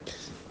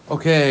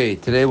Okay,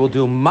 today we'll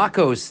do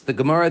Makos, the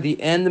Gemara at the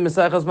end of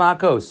Mesechas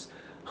Makos.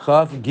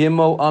 Chav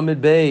Gimel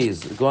Amid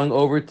Beis, going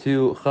over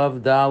to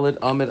Chav Dalet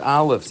Amid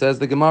Aleph, says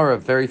the Gemara,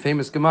 very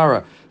famous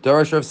Gemara.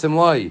 Darash Rav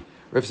Simlai.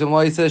 Rav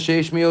Simlai says,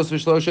 Sheish Mios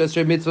V'Shlosha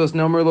Esrei Mitzvos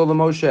Nomer Lo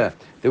LaMoshe.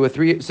 There were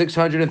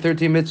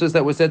 613 mitzvahs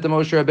that were said to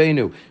Moshe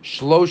Rabbeinu.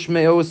 Shlosh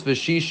Meos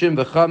V'Shishim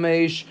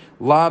V'Chamesh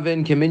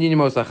Lavin Keminyin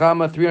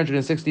Mosachama,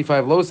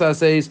 365 los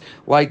assays,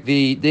 like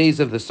the days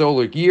of the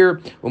solar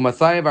year.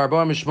 Umasayim Arba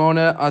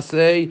Mishmona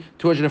Asay,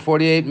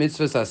 248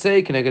 mitzvahs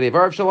asay, Keneged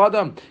Evarv Shel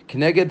Adam,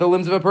 Keneged the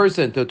limbs of a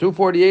person, to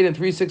 248 and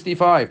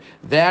 365.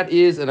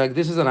 This is an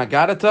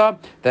Agadata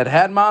that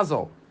had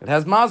mazel. It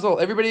has mazel.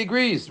 Everybody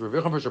agrees. Rav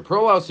Rosner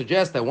Prolo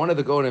suggests that one of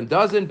the Gonim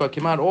doesn't, but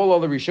all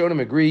the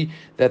Rishonim agree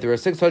that there are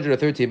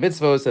 613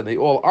 mitzvahs, and they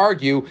all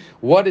argue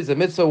what is a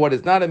mitzvah, what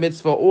is not a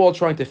mitzvah, all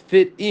trying to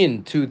fit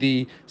into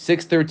the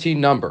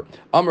 613 number.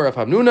 Amar of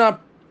Hamnuna,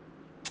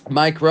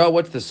 Mikra,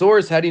 what's the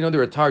source? How do you know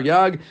they're a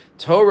Taryag?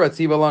 Torah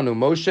Tzivalanu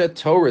Moshe.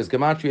 Torah is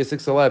Gematria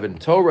 611.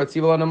 Torah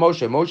Tzivalanu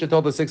Moshe. Moshe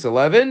told us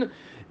 611,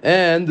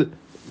 and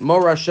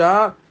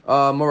Morasha,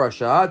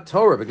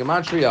 Torah,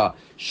 Gematria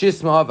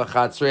Shisma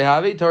v'chatzrei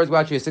havi. Torah's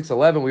Gematria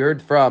 611. We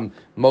heard from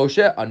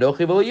Moshe.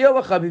 Anochi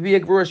v'lo bibi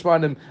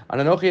gvurashmanim.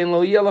 Anochi and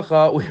lo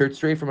yelecha. We heard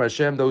straight from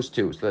Hashem those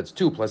two. So that's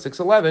 2 plus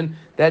 611.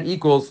 That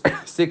equals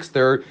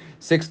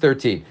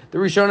 613. The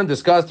Rishonim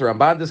discussed, the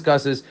Ramban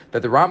discusses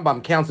that the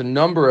Rambam counts a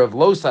number of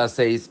los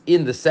assays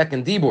in the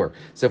second dibur.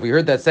 So if we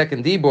heard that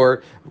second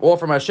dibur, all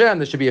from Hashem,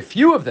 there should be a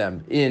few of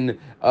them in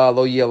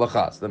lo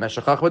yelecha. So the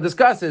Meshech Chochmah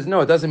discusses, no,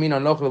 it doesn't mean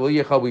anochi v'lo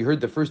yelecha. We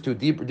heard the first two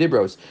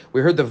dibros.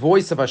 We heard the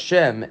voice of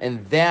Hashem,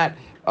 and that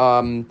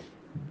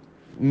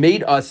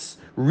made us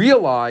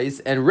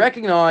realize and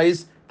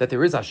recognize that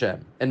there is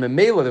Hashem. And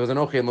Memela, there was an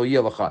Ochi and Lo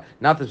Yelecha,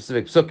 not the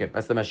specific psukim.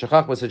 That's the Meshech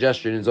Chochmah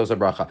suggestion in Zos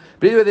HaBracha.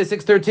 But anyway, there's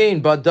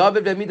 613. But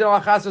David David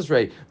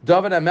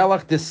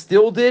HaMelech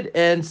distilled it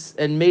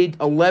and made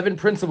 11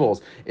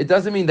 principles. It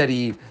doesn't mean that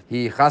he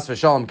Chas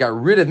v'Shalom got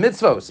rid of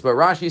mitzvos. But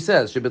Rashi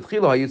says,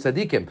 Shebetchilo hayu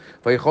tzadikim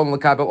v'yichol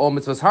lekabel all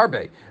mitzvos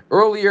harbe.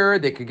 Earlier,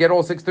 they could get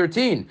all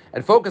 613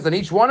 and focus on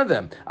each one of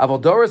them.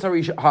 Aval doros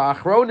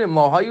ha'achronim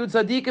lo hayu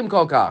tzadikim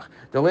kol kach.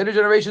 The later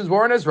generations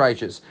weren't as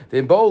righteous.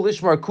 V'imbo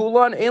lishmar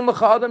kulan ein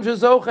lecha adam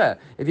shezoche.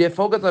 If you had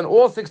focused on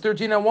all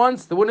 613 at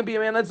once, there wouldn't be a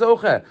man that's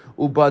zoche.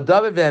 Uba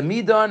David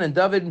ve'amidan, and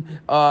David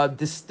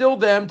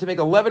distilled them to make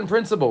 11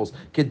 principles.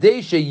 Kedei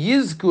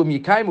sheyizkum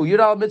yikaimu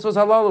yudal mitzvos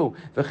halalu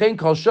v'chein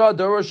kol shah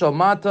dorosh shal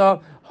mata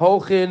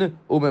holchin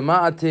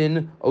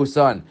umemaatin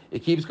osan. It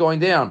keeps going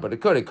down, but it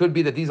could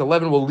be that these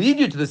 11 will lead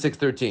you to the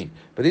 613.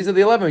 But these are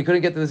the 11. We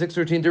couldn't get to the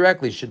 613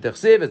 directly.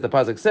 Shedechsiv, as the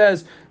pasuk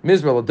says,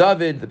 Mizrael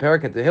David, the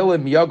parak at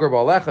Tehillim, Miyagar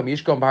ba'alecha,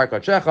 Mishkom b'har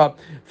kachecha,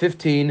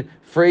 15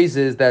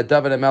 phrases that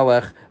David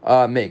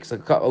HaMelech makes. A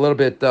little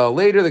bit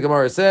later, the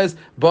Gemara says,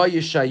 Ba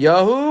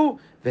Yeshayahu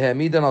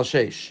v'hamidan al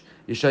sheish.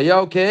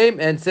 Yeshayahu came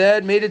and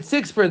made it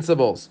 6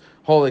 principles.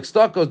 Holik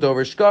stakos,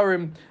 dover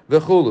shkarim,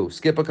 v'chulu.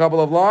 Skip a couple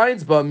of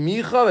lines, but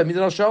Micha v'hamidan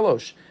al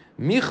shalosh.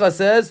 Micha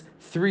says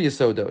 3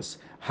 yesodos.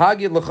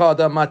 Hagid l'cha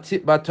adam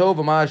batov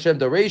v'ma Hashem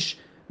daresh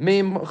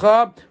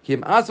meimcha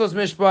kim asos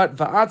mishpat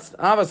v'atz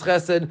avas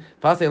chesed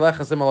v'asei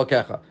lechasim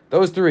alokecha.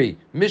 Those 3,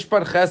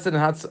 mishpat,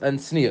 chesed, and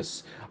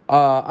snius.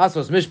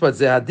 Asos mishpat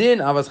zehadin,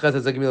 avas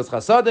chesed zegemilas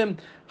chasadim,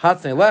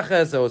 hatzne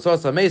leches,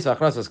 osos ameis,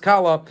 v'achnasas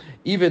kala.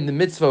 Even the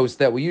mitzvos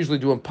that we usually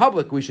do in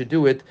public, we should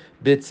do it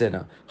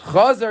bitzina.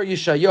 Chazar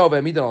Yeshayahu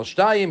v'amidan al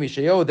shtayim.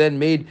 Yeshayahu then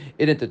made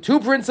it into 2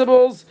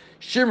 principles.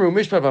 Shimru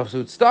mishpat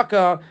v'asut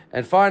staka,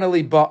 and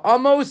finally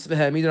ba'amos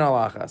v'amidan al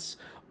achas.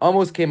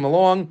 Amos came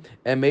along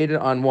and made it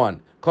on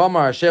 1.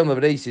 Kalmar Hashem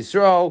levadei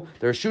Yisrael,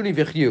 they're shooting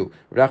v'chyu.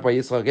 Rabbi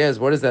Yitzchak says,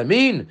 what does that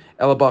mean?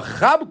 Elaba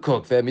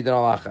Chabakuk ve'amidan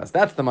al achas.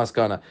 That's the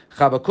maskana.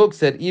 Chabakuk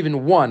said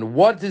even 1.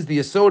 What is the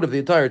yesod of the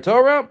entire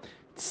Torah?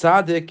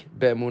 Tzadik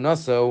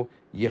be'emunaso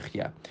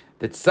yichya.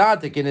 The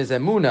tzaddik in his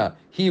emuna,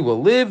 he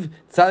will live.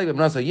 Tzaddik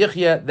be'emunaso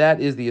yichya.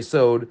 That is the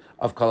yesod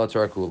of Kala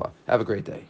Torah Kula. Have a great day.